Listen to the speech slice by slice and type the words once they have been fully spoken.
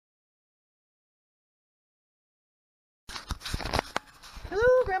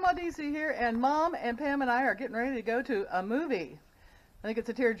Grandma DC here, and Mom and Pam and I are getting ready to go to a movie. I think it's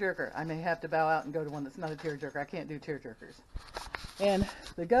a tearjerker. I may have to bow out and go to one that's not a tearjerker. I can't do tearjerkers. And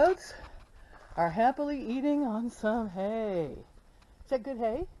the goats are happily eating on some hay. Is that good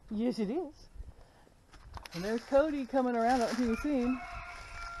hay? Yes, it is. And there's Cody coming around. I don't know if you can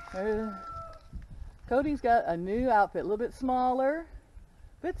see him. Cody's got a new outfit, a little bit smaller.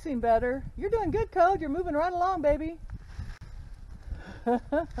 Fits him better. You're doing good, Code. You're moving right along, baby.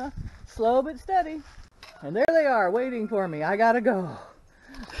 Slow but steady. And there they are waiting for me. I gotta go.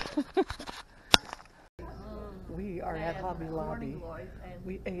 We are at Hobby Lobby.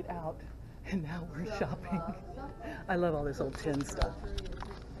 We ate out and now we're shopping. I love all this old tin stuff.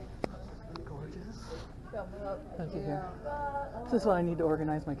 Gorgeous. Look at here. This is what I need to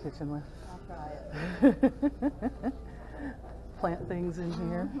organize my kitchen with. I'll try it. Plant things in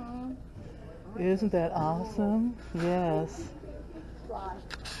here. Isn't that awesome? Yes.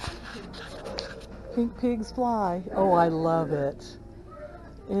 Pink pigs fly. Oh, I love it.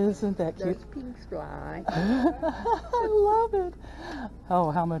 Isn't that cute? Those pigs fly. I love it.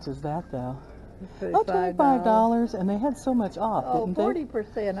 Oh, how much is that though? $35. Oh, $25, and they had so much off, didn't they?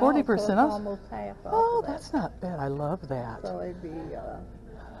 40% off. 40% off. Almost half off. Oh, that's not bad. I love that. So it'd be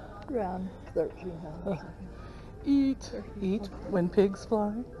around $1,300. Eat when pigs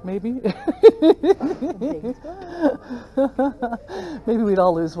fly, maybe. Pigs fly. Maybe we'd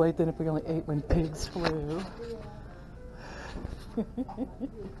all lose weight then if we only ate when pigs flew.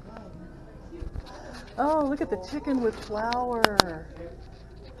 Oh, look at the chicken with flour.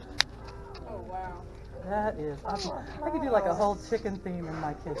 Oh, wow. That is awesome. I could do like a whole chicken theme in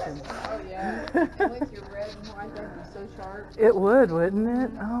my kitchen. Oh, yeah. And with your red and white, that would be so sharp. It would, wouldn't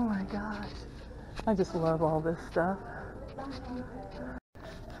it? Oh my gosh. I just love all this stuff.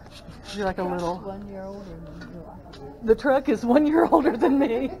 You're like a little... 1 year older than you are. The truck is 1 year older than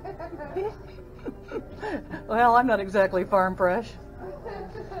me. Well, I'm not exactly farm fresh.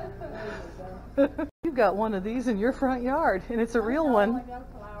 You've got one of these in your front yard, and it's a real one.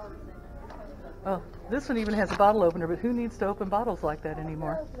 Oh, this one even has a bottle opener, but who needs to open bottles like that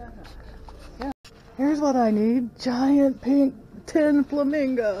anymore? Yeah. Here's what I need. Giant pink 10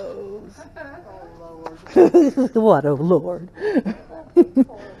 flamingos. What, oh Lord.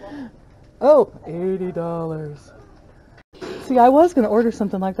 Oh, $80. See, I was going to order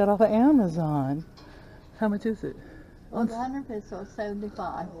something like that off of Amazon. How much is it? Well, the 100 pesos,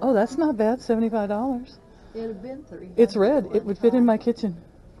 $75. Oh, that's not bad. $75. It'd have been $300. It's red. It would fit in my kitchen.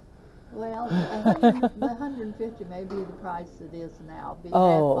 Well, the 150 may be the price it is now. Be half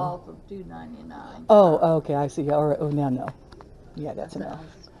off of $2.99. Oh, okay. I see. All right. Oh, now no. Yeah, that's enough.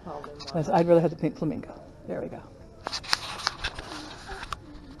 I'd rather have the pink flamingo. There we go.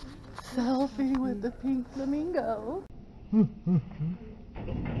 Selfie with the pink flamingo.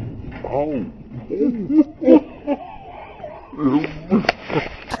 Oh.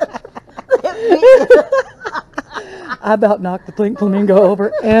 I about knocked the pink flamingo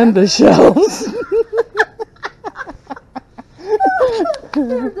over and the shelves.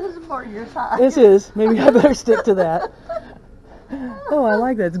 This is more your size. This is. Maybe I better stick to that. Oh, I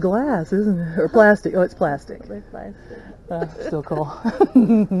like that. It's glass, isn't it? Or plastic. Oh, it's plastic. It's plastic. Still cool.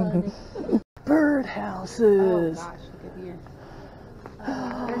 Bird houses. Oh, gosh, look at here.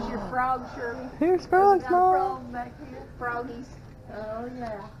 There's your frog, Shirley. Here's frogs, There's a Mom. frog back here. Froggies. Oh,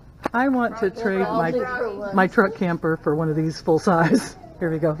 yeah. I want to trade my truck camper for one of these full size. Here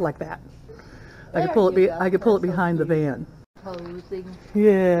we go, like that. I could pull it behind the van. Posing.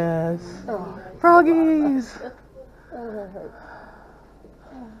 Yes. Oh. Froggies.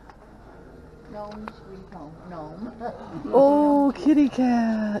 Gnome, sweet home. Gnome. Oh, kitty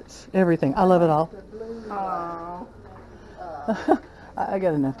cats. Everything. I love it all. Oh. I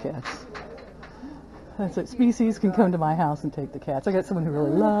got enough cats. That's it. Species can come to my house and take the cats. I got someone who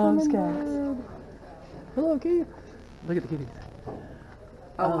really loves cats. Hello, Keith. Look at the kitties.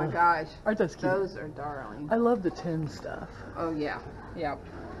 Oh my gosh. Aren't those cute? Those are darling. I love the tin stuff. Oh, yeah. Yep.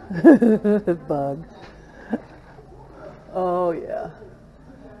 Bug. Oh, yeah.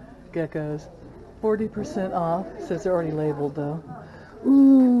 Geckos. 40% off. Says they're already labeled, though.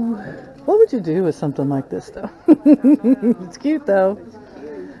 Ooh. What would you do with something like this, though? It's cute, though.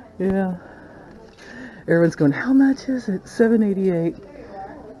 Yeah. Everyone's going, how much is it? $7.88.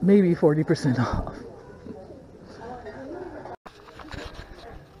 Maybe 40% off.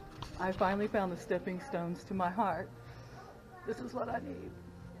 I finally found the stepping stones to my heart. This is what I need.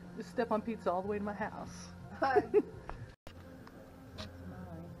 Just step on pizza all the way to my house.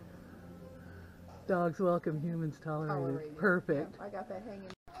 Dogs welcome, humans tolerated. Perfect. I got that hanging.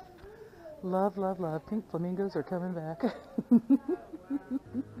 Love, love, love. Pink flamingos are coming back.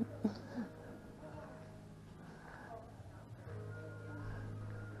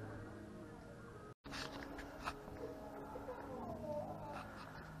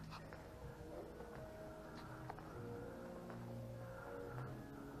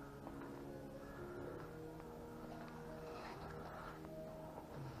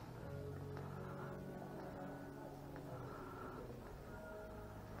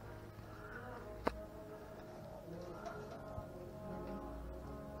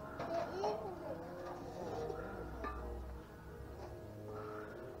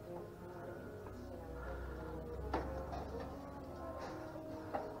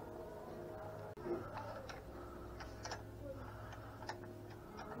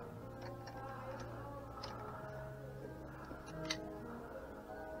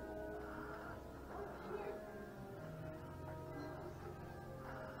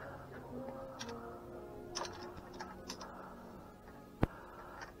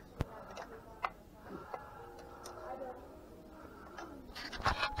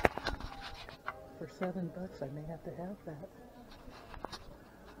 For $7, I may have to have that.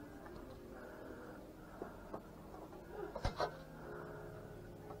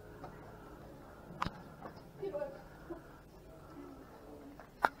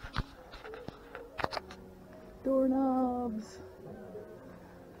 Doorknobs.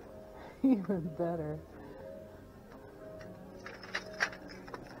 Even better.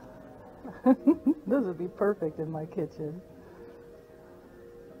 This would be perfect in my kitchen.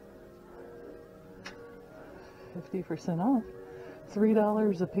 50% off.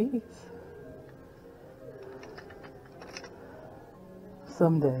 $3 a piece.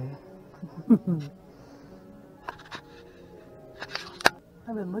 Someday.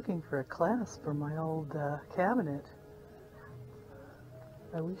 I've been looking for a clasp for my old cabinet.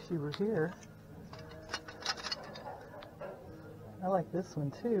 I wish you were here. I like this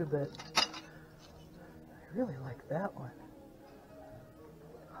one too, but I really like that one.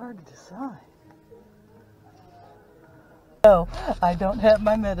 Hard to decide. No, I don't have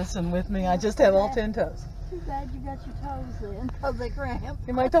my medicine with me. I just have all 10 toes. Too bad you got your toes in, because they cramp.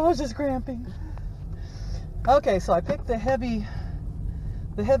 And my toes is cramping. Okay, so I picked the heavy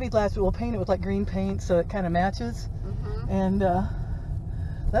glass, but we'll paint it with like green paint so it kind of matches. And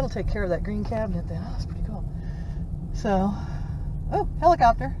that'll take care of that green cabinet then. Oh, that's pretty cool. So, oh,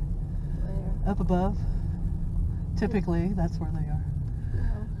 helicopter. Where? Up above. Typically, that's where they are.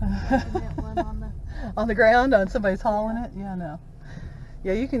 One on the... On the ground, on somebody's hauling it? Yeah, no.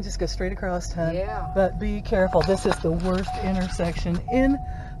 Yeah, you can just go straight across town. Yeah. But be careful. This is the worst intersection in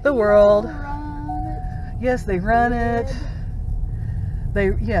the world. Yes, they run it.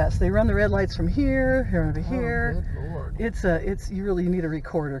 They run the red lights from here over here. Good Lord. You really need a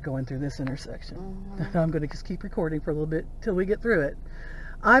recorder going through this intersection. I'm going to just keep recording for a little bit till we get through it.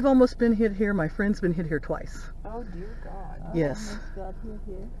 I've almost been hit here. My friend's been hit here twice. Oh dear God. Yes. Got hit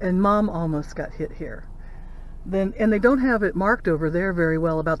here. And Mom almost got hit here. And they don't have it marked over there very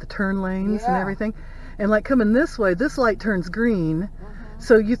well about the turn lanes and everything. And like coming this way, this light turns green.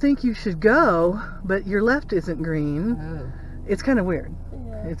 So you think you should go, but your left isn't green. Oh. It's kind of weird.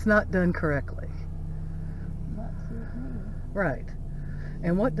 Yeah. It's not done correctly. Not suit me. Right.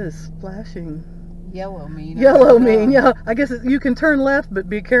 And what does flashing Yellow mean? yellow mean? Yeah, I guess you can turn left, but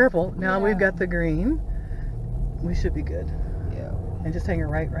be careful. Now we've got the green. We should be good. Yeah. And just hang her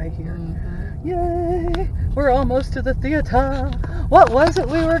right here. Yay! We're almost to the theater. What was it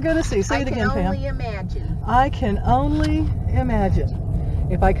we were going to see? Say it again, Pam. I can only imagine. I can only imagine.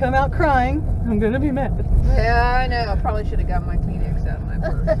 If I come out crying, I'm going to be mad. Yeah, I know. I probably should have got my Kleenex out of my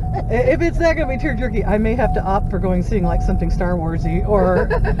purse. If it's not going to be tear jerky, I may have to opt for going seeing like something Star Warsy or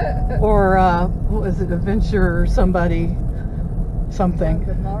what was it, Adventure or somebody, something.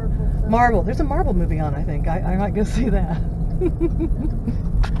 The Marvel. Marvel. There's a Marvel movie on, I think. I might go see that.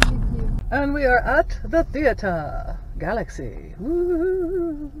 And we are at the theater. Galaxy.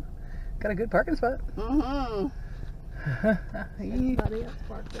 Woo! Got a good parking spot.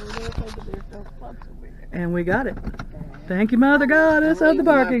 And we got it. Thank you, Mother Goddess of the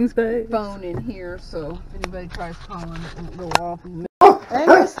parking space. Phone in here, so if anybody tries calling, it won't go off.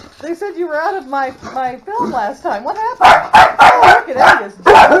 Angus, they said you were out of my film last time. What happened? Oh, look at Angus.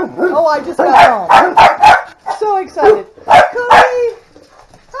 Oh, I just got home. So excited. Hi, Cody.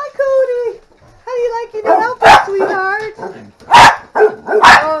 Hi, Cody. How do you like your new outfit, sweetheart?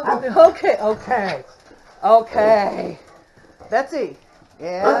 Okay. Betsy.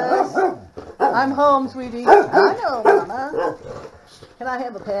 Yes. I'm home, sweetie. I know, Mama. Can I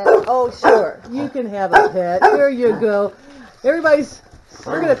have a pet? Oh, sure. You can have a pet. Here you go. Everybody's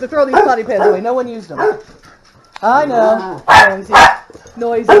We're going to have to throw these potty pads away. No one used them. I know. Noisy.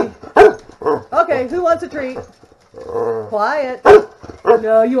 Noisy. Okay, who wants a treat? Quiet.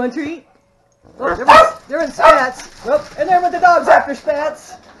 No, you want a treat? Oh, they're in spats. Oh, and there with the dogs after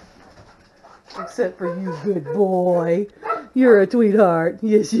spats. Except for you, good boy. You're a sweetheart.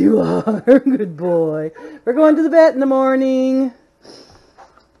 Yes, you are. Good boy. We're going to the vet in the morning.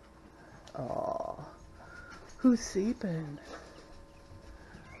 Aw. Who's sleeping?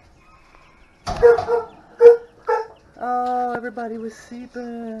 Oh, everybody was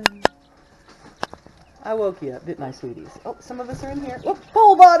sleeping. I woke you up, didn't I, sweeties? Oh, some of us are in here. Oh,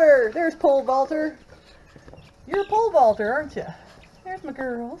 pole vaulter! There's pole vaulter. You're a pole vaulter, aren't you? There's my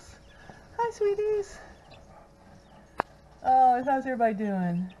girls. Hi, sweeties. Oh, how's everybody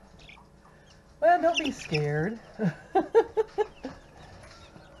doing? Well, don't be scared.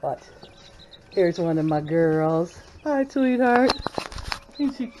 What? Here's one of my girls. Hi, sweetheart.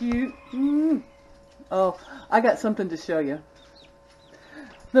 Ain't she cute? Oh, I got something to show you.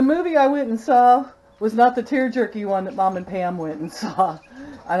 The movie I went and saw was not the tear-jerky one that Mom and Pam went and saw.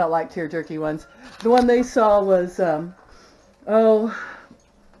 I don't like tear-jerky ones. The one they saw was, oh,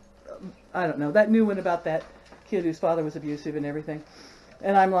 I don't know, that new one about that kid whose father was abusive and everything.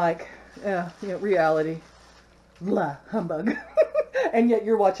 And I'm like, yeah, you know, reality. Blah, humbug. And yet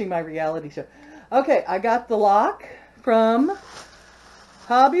you're watching my reality show. Okay, I got the lock from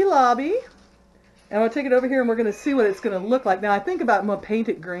Hobby Lobby. And I'm going to take it over here and we're going to see what it's going to look like. Now, I think about I'm going to paint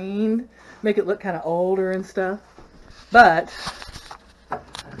it green, make it look kind of older and stuff. But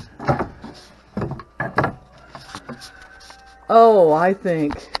oh, I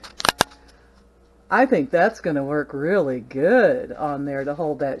think that's going to work really good on there to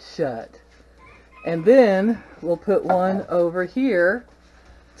hold that shut. And then we'll put one over here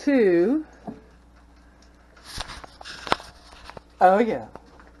too. Oh yeah.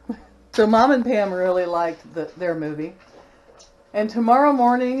 So Mom and Pam really liked their movie. And tomorrow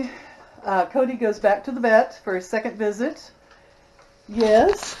morning, Cody goes back to the vet for his second visit.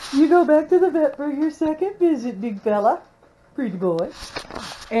 Yes, you go back to the vet for your second visit, big fella. Pretty boy.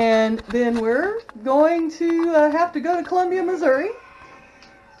 And then we're going to have to go to Columbia, Missouri.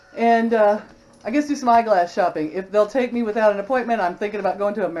 And I guess do some eyeglass shopping. If they'll take me without an appointment, I'm thinking about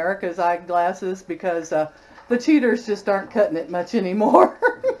going to America's Eyeglasses because the cheaters just aren't cutting it much anymore.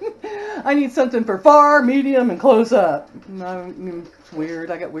 I need something for far, medium, and close up. It's weird.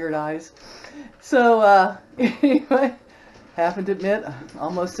 I got weird eyes. So anyway, having to admit, I'm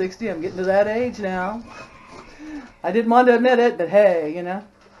almost 60. I'm getting to that age now. I didn't want to admit it, but hey, you know.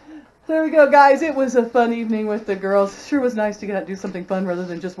 There we go, guys. It was a fun evening with the girls. Sure was nice to get out and do something fun rather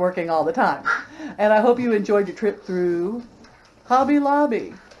than just working all the time. And I hope you enjoyed your trip through Hobby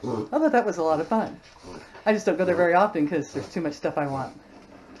Lobby. I thought that was a lot of fun. I just don't go there very often because there's too much stuff I want.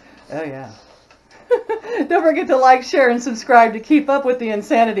 Oh, yeah. Don't forget to like, share, and subscribe to keep up with the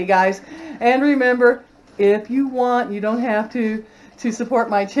insanity, guys. And remember, if you want, you don't have to support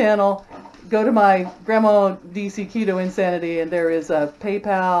my channel. Go to my Grandma DC Keto Insanity, and there is a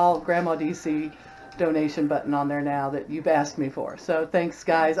PayPal Grandma DC donation button on there now that you've asked me for. So thanks,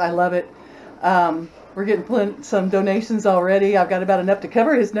 guys. I love it. We're getting some donations already. I've got about enough to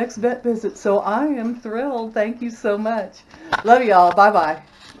cover his next vet visit, so I am thrilled. Thank you so much. Love y'all. Bye-bye.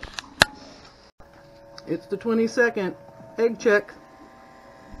 It's the 22nd. Egg check.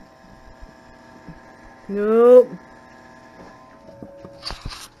 Nope.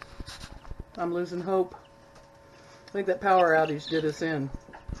 I'm losing hope. I think that power outage did us in.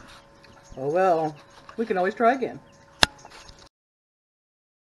 Oh well, we can always try again.